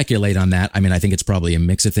only speculate on that. I mean, I think it's probably a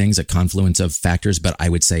mix of things, a confluence of factors, but I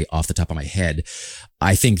would say off the top of my head,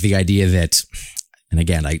 I think the idea that, and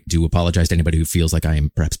again, I do apologize to anybody who feels like I am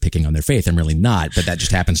perhaps picking on their faith. I'm really not, but that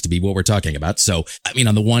just happens to be what we're talking about. So, I mean,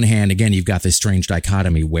 on the one hand, again, you've got this strange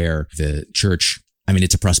dichotomy where the church, I mean,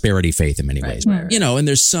 it's a prosperity faith in many ways, right. And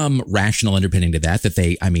there's some rational underpinning to that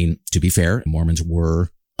they, I mean, to be fair, Mormons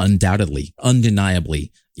were undoubtedly,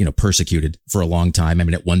 undeniably, persecuted for a long time. I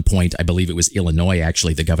mean, at one point, I believe it was Illinois,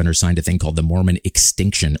 actually, the governor signed a thing called the Mormon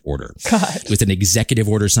Extinction Order. God. It was an executive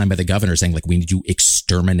order signed by the governor saying, like, we need to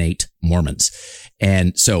exterminate Mormons.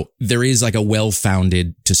 And so there is like a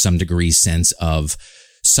well-founded, to some degree, sense of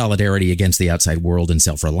solidarity against the outside world and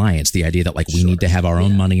self-reliance. The idea that like we need to have our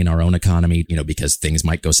own money and our own economy, because things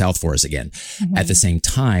might go south for us again. Mm-hmm. At the same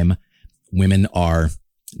time, women are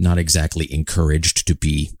not exactly encouraged to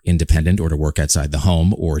be independent or to work outside the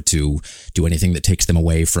home or to do anything that takes them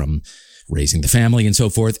away from raising the family and so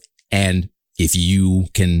forth. And if you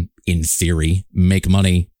can, in theory, make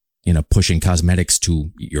money, pushing cosmetics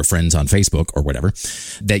to your friends on Facebook or whatever,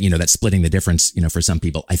 that, that's splitting the difference, for some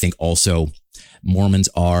people. I think also Mormons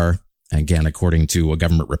are, again, according to a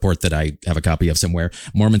government report that I have a copy of somewhere,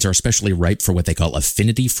 Mormons are especially ripe for what they call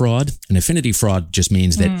affinity fraud. And affinity fraud just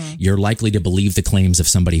means that you're likely to believe the claims of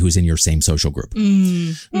somebody who's in your same social group.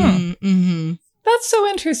 Mm-hmm. That's so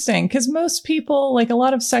interesting because most people, like a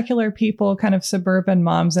lot of secular people, kind of suburban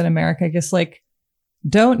moms in America, I guess, like,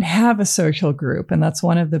 don't have a social group. And that's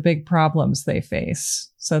one of the big problems they face.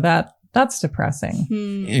 So that's depressing.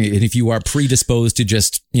 And if you are predisposed to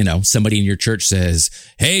just, somebody in your church says,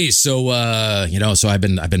 hey, so I've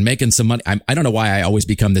been making some money. I don't know why I always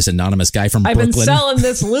become this anonymous guy from Brooklyn. I've been selling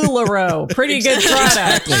this LuLaRoe. Pretty good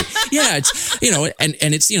product. Exactly. Yeah. It's,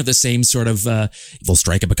 and it's, the same sort of, they'll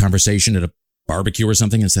strike up a conversation at a barbecue or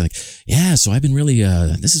something and say like, yeah, so I've been really,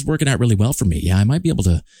 this is working out really well for me. Yeah, I might be able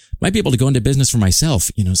to go into business for myself.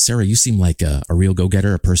 Sarah, you seem like a real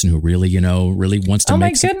go-getter, a person who really, really wants to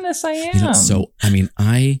make. Oh my goodness, I am. So,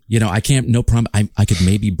 I can't, no problem. I could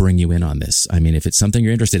maybe bring you in on this. If it's something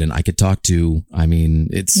you're interested in, I could talk to,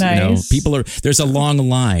 it's, nice. There's a long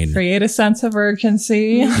line. Create a sense of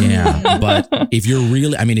urgency. Yeah. But if you're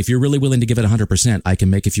really willing to give it 100%, I can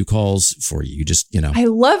make a few calls for you. You just, I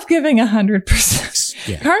love giving 100%.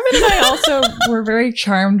 Yeah. Carmen and I also were very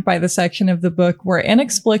charmed by the section of the book where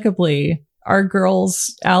inexplicably our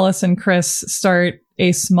girls, Alice and Chris, start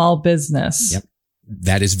a small business. Yep.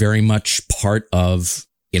 That is very much part of,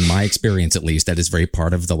 in my experience at least, that is very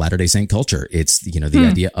part of the Latter-day Saint culture. It's, the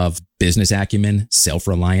idea of business acumen,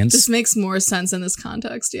 self-reliance. This makes more sense in this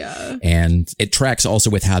context, yeah. And it tracks also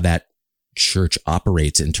with how that church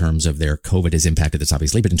operates in terms of their COVID has impacted this,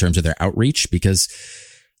 obviously, but in terms of their outreach, because,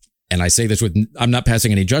 and I say this with, I'm not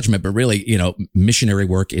passing any judgment, but really, missionary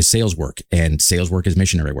work is sales work and sales work is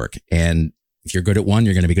missionary work. And if you're good at one,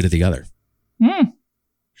 you're going to be good at the other. Mm.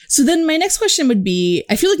 So then my next question would be,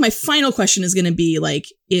 I feel like my final question is going to be like,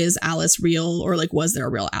 is Alice real, or like, was there a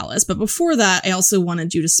real Alice? But before that, I also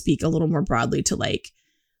wanted you to speak a little more broadly to like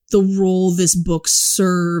the role this book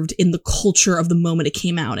served in the culture of the moment it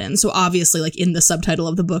came out in. So obviously, like in the subtitle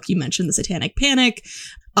of the book, you mentioned the Satanic Panic.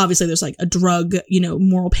 Obviously, there's like a drug,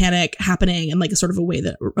 moral panic happening and like a sort of a way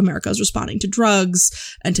that America is responding to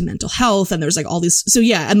drugs and to mental health. And there's like all these. So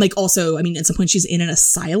yeah. And like also, at some point she's in an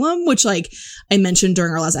asylum, which like I mentioned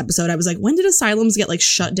during our last episode, I was like, when did asylums get like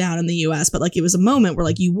shut down in the US? But like it was a moment where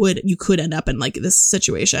like you could end up in like this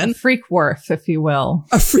situation. A freak wharf, if you will.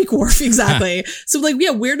 A freak wharf. Exactly. So like,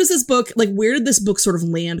 yeah, where did this book sort of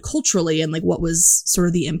land culturally? And like, what was sort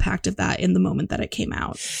of the impact of that in the moment that it came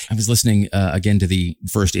out? I was listening again to the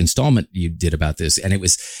first installment you did about this, and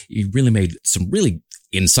you really made some really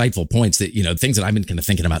insightful points that, things that I've been kind of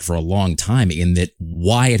thinking about for a long time, in that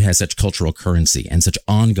why it has such cultural currency and such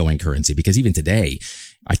ongoing currency. Because even today,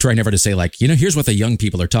 I try never to say like, here's what the young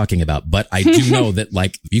people are talking about. But I do know that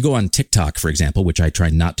like if you go on TikTok, for example, which I try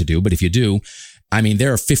not to do, but if you do,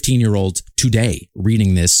 there are 15-year-olds today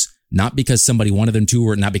reading this, not because somebody wanted them to,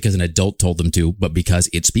 or not because an adult told them to, but because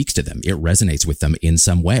it speaks to them. It resonates with them in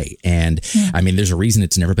some way. And there's a reason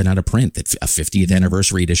it's never been out of print. That a 50th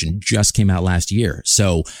anniversary edition just came out last year.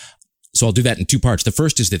 So I'll do that in two parts. The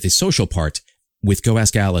first is that the social part with Go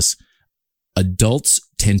Ask Alice, adults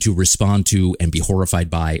tend to respond to and be horrified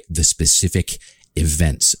by the specific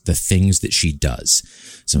events, the things that she does.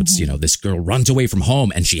 So it's, this girl runs away from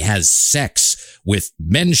home and she has sex with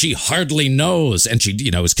men she hardly knows. And she,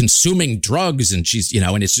 is consuming drugs, and she's,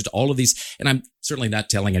 and it's just all of these. And I'm certainly not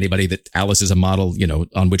telling anybody that Alice is a model,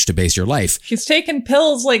 on which to base your life. She's taking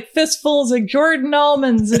pills like fistfuls of Jordan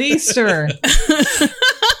almonds at Easter.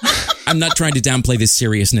 I'm not trying to downplay the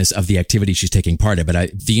seriousness of the activity she's taking part in,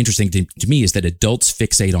 but the interesting thing to me is that adults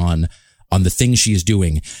fixate on the things she is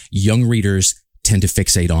doing. Young readers tend to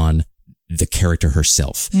fixate on the character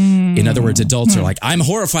herself. In other words, adults are like, I'm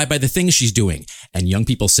horrified by the things she's doing. And young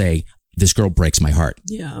people say, this girl breaks my heart.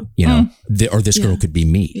 Yeah. Or this girl could be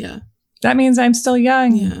me. Yeah. That means I'm still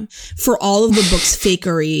young. Yeah. For all of the book's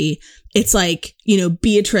fakery, it's like,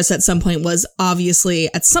 Beatrice at some point was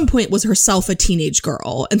herself a teenage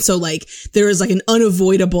girl. And so like, there is like an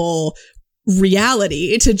unavoidable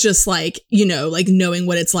reality to just like, like knowing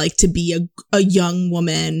what it's like to be a young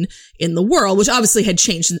woman in the world, which obviously had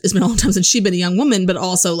changed. It's been a long time since she'd been a young woman, but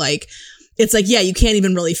also like, it's like, yeah, you can't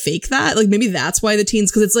even really fake that. Like maybe that's why the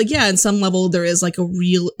teens, cause it's like, yeah, in some level there is like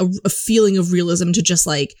a feeling of realism to just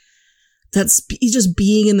like, that's just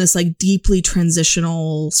being in this like deeply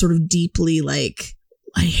transitional, sort of deeply like,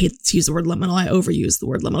 I hate to use the word liminal. I overuse the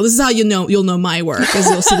word liminal. This is how you'll know my work, is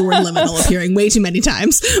you'll see the word liminal appearing way too many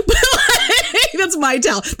times. But like, that's my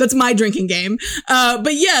tell. That's my drinking game.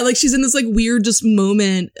 But yeah, like she's in this like weird just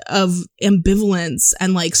moment of ambivalence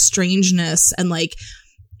and like strangeness and like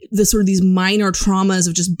the sort of these minor traumas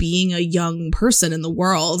of just being a young person in the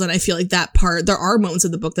world. And I feel like that part, there are moments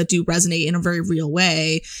of the book that do resonate in a very real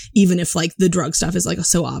way, even if like the drug stuff is like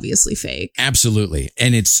so obviously fake. Absolutely.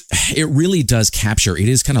 And it really does capture, it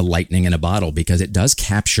is kind of lightning in a bottle, because it does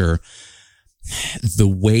capture the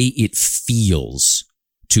way it feels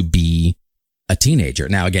to be a teenager.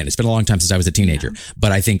 Now, again, it's been a long time since I was a teenager,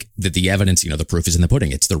 but I think that the evidence, the proof is in the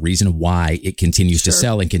pudding. It's the reason why it continues to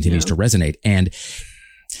sell and continues to resonate. And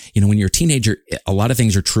when you're a teenager, a lot of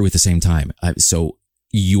things are true at the same time. So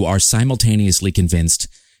you are simultaneously convinced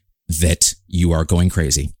that you are going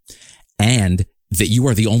crazy and that you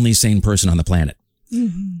are the only sane person on the planet.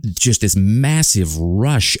 just this massive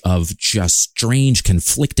rush of just strange,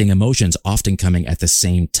 conflicting emotions often coming at the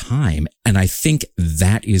same time. And I think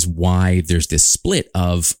that is why there's this split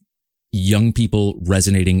of young people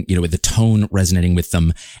resonating, with the tone resonating with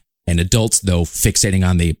them, and adults, though, fixating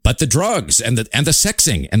on but the drugs and the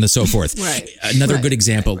sexing and the so forth. Right. Another good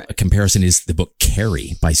example, a comparison is the book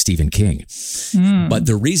Carrie by Stephen King. But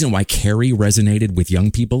the reason why Carrie resonated with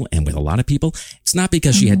young people and with a lot of people, it's not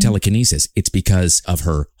because she had telekinesis. It's because of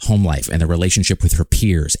her home life and the relationship with her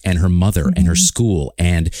peers and her mother and her school.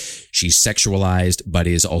 And she's sexualized, but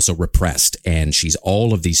is also repressed. And she's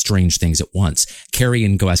all of these strange things at once. Carrie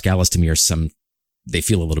and Go Ask Alice to me are they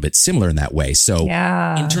feel a little bit similar in that way. So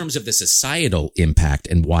in terms of the societal impact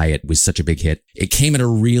and why it was such a big hit, it came at a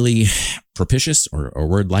really propitious, or a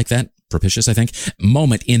word like that, propitious, I think,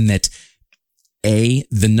 moment in that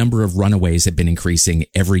the number of runaways had been increasing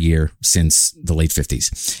every year since the late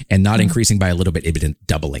 50s, and not increasing by a little bit. It had been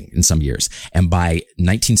doubling in some years. And by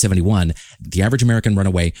 1971, the average American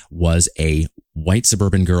runaway was a white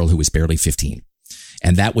suburban girl who was barely 15.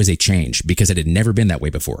 And that was a change because it had never been that way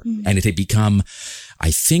before. And it had become, I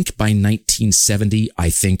think by 1970,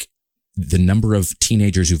 the number of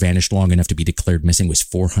teenagers who vanished long enough to be declared missing was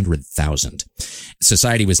 400,000.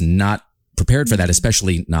 Society was not prepared for that,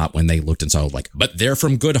 especially not when they looked and saw but they're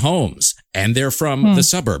from good homes and they're from the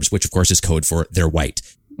suburbs, which of course is code for they're white.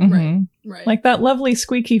 Right. Like that lovely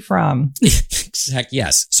squeaky from. Exactly.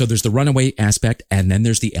 Yes. So there's the runaway aspect, and then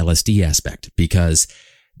there's the LSD aspect, because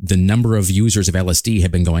the number of users of LSD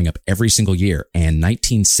have been going up every single year. And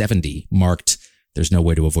 1970 marked, there's no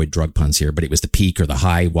way to avoid drug puns here, but it was the peak or the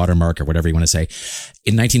high watermark or whatever you want to say.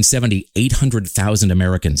 In 1970, 800,000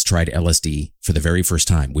 Americans tried LSD for the very first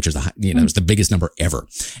time, which is it was the biggest number ever.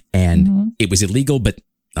 And it was illegal, but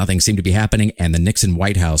nothing seemed to be happening. And the Nixon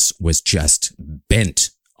White House was just bent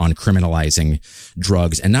on criminalizing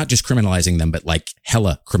drugs, and not just criminalizing them, but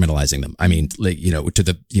hella criminalizing them. I mean,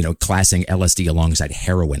 classing LSD alongside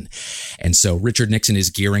heroin. And so Richard Nixon is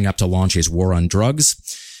gearing up to launch his war on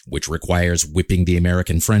drugs, which requires whipping the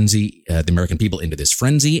American people into this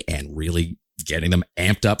frenzy and really getting them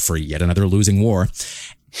amped up for yet another losing war.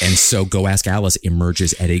 And so Go Ask Alice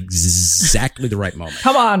emerges at exactly the right moment.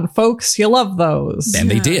 Come on, folks. You love those. And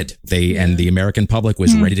they did. And the American public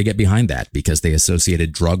was ready to get behind that, because they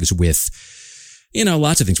associated drugs with,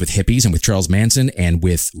 lots of things, with hippies and with Charles Manson, and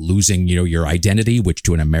with losing, your identity, which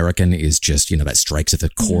to an American is just, that strikes at the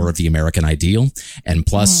core of the American ideal. And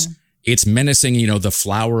plus, it's menacing, the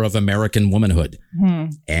flower of American womanhood.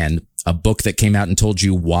 And a book that came out and told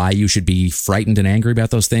you why you should be frightened and angry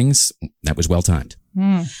about those things, that was well timed.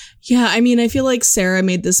 Yeah, I mean, I feel like Sarah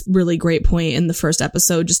made this really great point in the first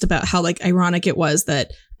episode, just about how ironic it was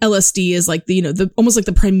that LSD is the almost like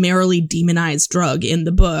the primarily demonized drug in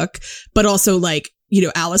the book, but also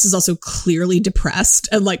Alice is also clearly depressed,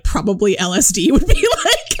 and probably LSD would be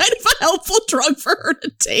kind of a helpful drug for her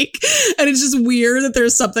to take. And it's just weird that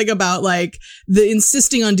there's something about the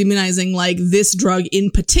insisting on demonizing this drug in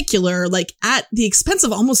particular, at the expense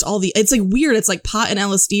of almost all it's weird. It's pot and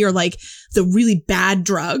LSD are the really bad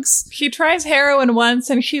drugs. She tries heroin once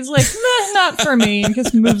and she's like, meh, not for me, and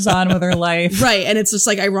just moves on with her life. Right. And it's just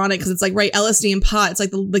ironic because it's right, LSD and pot, it's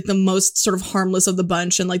the most sort of harmless of the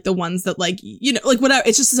bunch, and the ones that whatever.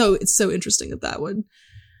 It's just it's so interesting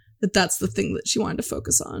that's the thing that she wanted to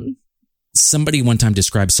focus on. Somebody one time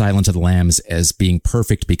described Silence of the Lambs as being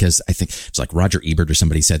perfect because I think it's Roger Ebert or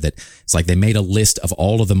somebody said that it's they made a list of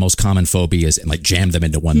all of the most common phobias and jammed them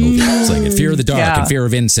into one movie. It's fear of the dark and fear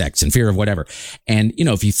of insects and fear of whatever. And,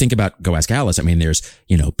 if you think about Go Ask Alice, I mean, there's,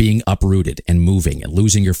 being uprooted and moving and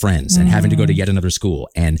losing your friends and having to go to yet another school,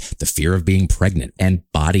 and the fear of being pregnant and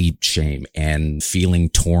body shame and feeling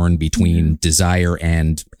torn between desire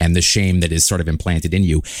and the shame that is sort of implanted in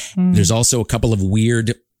you. There's also a couple of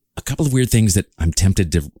weird things that I'm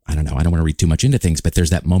tempted to, I don't want to read too much into things, but there's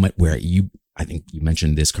that moment where I think you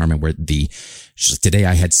mentioned this, Carmen, where today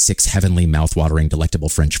I had 6 heavenly mouthwatering delectable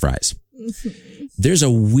French fries. There's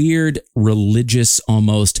a weird religious,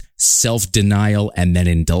 almost self-denial and then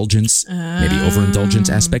indulgence, maybe overindulgence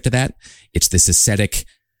aspect of that. It's this ascetic,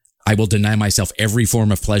 I will deny myself every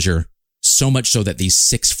form of pleasure, so much so that these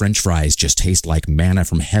 6 French fries just taste like manna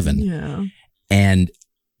from heaven. Yeah. And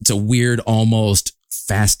it's a weird, almost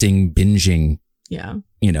fasting, binging. Yeah.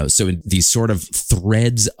 So these sort of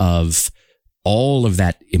threads of all of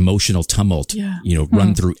that emotional tumult,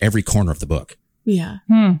 run through every corner of the book. Yeah.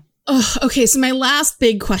 Oh, okay. So my last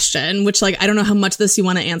big question, which I don't know how much of this you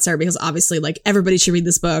want to answer, because obviously everybody should read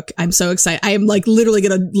this book. I'm so excited. I am literally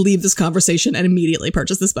going to leave this conversation and immediately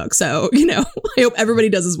purchase this book. So, I hope everybody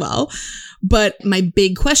does as well. But my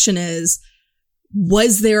big question is,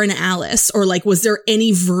 was there an Alice, or like, was there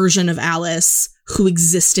any version of Alice who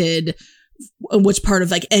existed, which part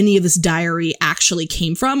of like any of this diary actually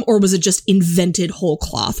came from, or was it just invented whole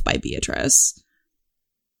cloth by Beatrice?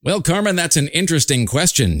 Well, Carmen, that's an interesting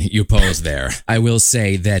question you pose there. I will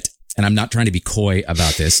say that, and I'm not trying to be coy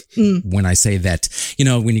about this, when I say that, you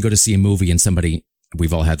know, when you go to see a movie and somebody,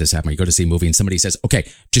 we've all had this happen. You go to see a movie and somebody says, okay,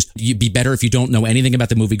 just you'd be better if you don't know anything about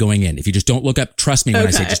the movie going in. If you just don't look up, trust me when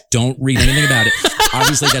I say just don't read anything about it.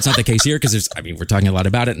 Obviously, that's not the case here because we're talking a lot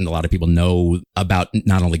about it and a lot of people know about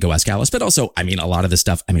not only Go Ask Alice, but also, a lot of the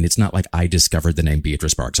stuff, it's not like I discovered the name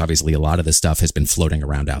Beatrice Sparks. Obviously, a lot of the stuff has been floating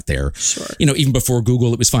around out there. Sure. Even before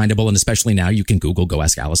Google, it was findable. And especially now you can Google Go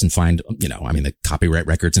Ask Alice and find, the copyright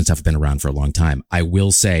records and stuff have been around for a long time. I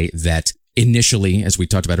will say that initially, as we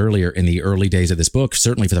talked about earlier, in the early days of this book,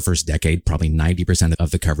 certainly for the first decade, probably 90%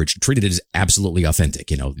 of the coverage treated it as absolutely authentic.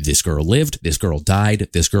 This girl lived, this girl died,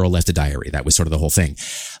 this girl left a diary. That was sort of the whole thing.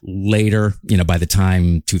 Later, by the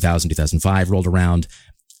time 2000, 2005 rolled around,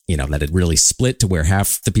 that had really split to where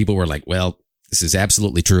half the people were like, well, this is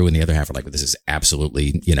absolutely true. And the other half were like, well, this is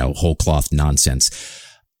absolutely, whole cloth nonsense.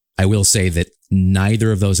 I will say that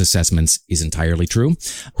neither of those assessments is entirely true.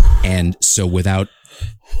 And so without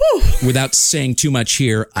saying too much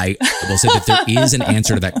here, I will say that there is an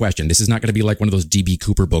answer to that question. This is not going to be like one of those D.B.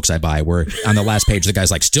 Cooper books I buy where on the last page, the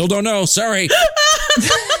guy's like, still don't know. Sorry.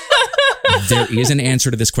 There is an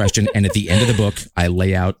answer to this question. And at the end of the book, I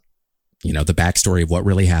lay out, the backstory of what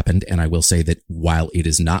really happened. And I will say that while it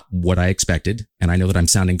is not what I expected, and I know that I'm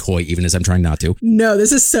sounding coy even as I'm trying not to. No,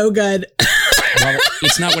 this is so good. Well,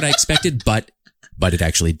 it's not what I expected, but it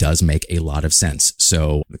actually does make a lot of sense.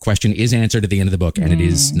 So the question is answered at the end of the book, and it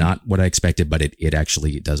is not what I expected, but it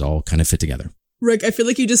actually does all kind of fit together. Rick, I feel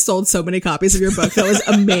like you just sold so many copies of your book. That was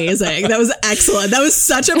amazing. That was excellent. That was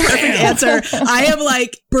such a perfect answer. I am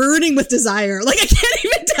like burning with desire. Like I can't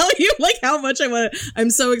even tell you like how much I want to. I'm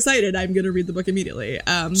so excited. I'm going to read the book immediately.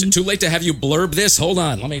 So too late to have you blurb this? Hold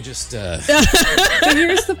on. Let me just... So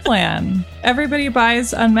here's the plan. Everybody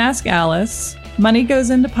buys Unmask Alice. Money goes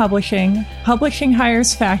into publishing. Publishing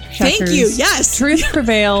hires fact checkers. Thank you. Yes. Truth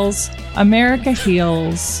prevails. America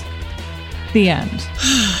heals. The end.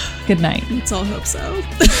 Good night. Let's all hope so.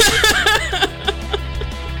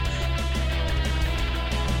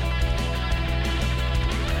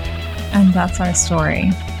 And that's our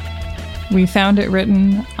story. We found it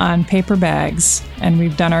written on paper bags, and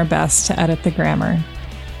we've done our best to edit the grammar,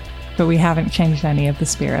 but we haven't changed any of the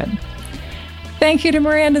spirit. Thank you to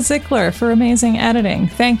Miranda Zickler for amazing editing.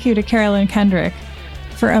 Thank you to Carolyn Kendrick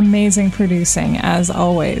for amazing producing, as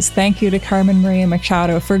always. Thank you to Carmen Maria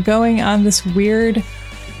Machado for going on this weird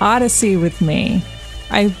odyssey with me.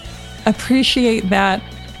 I appreciate that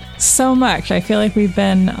so much. I feel like we've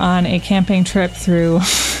been on a camping trip through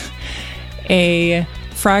a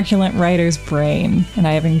fraudulent writer's brain, and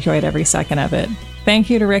I have enjoyed every second of it. Thank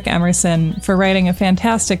you to Rick Emerson for writing a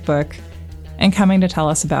fantastic book and coming to tell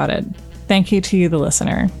us about it. Thank you to you, the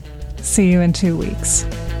listener. See you in 2 weeks.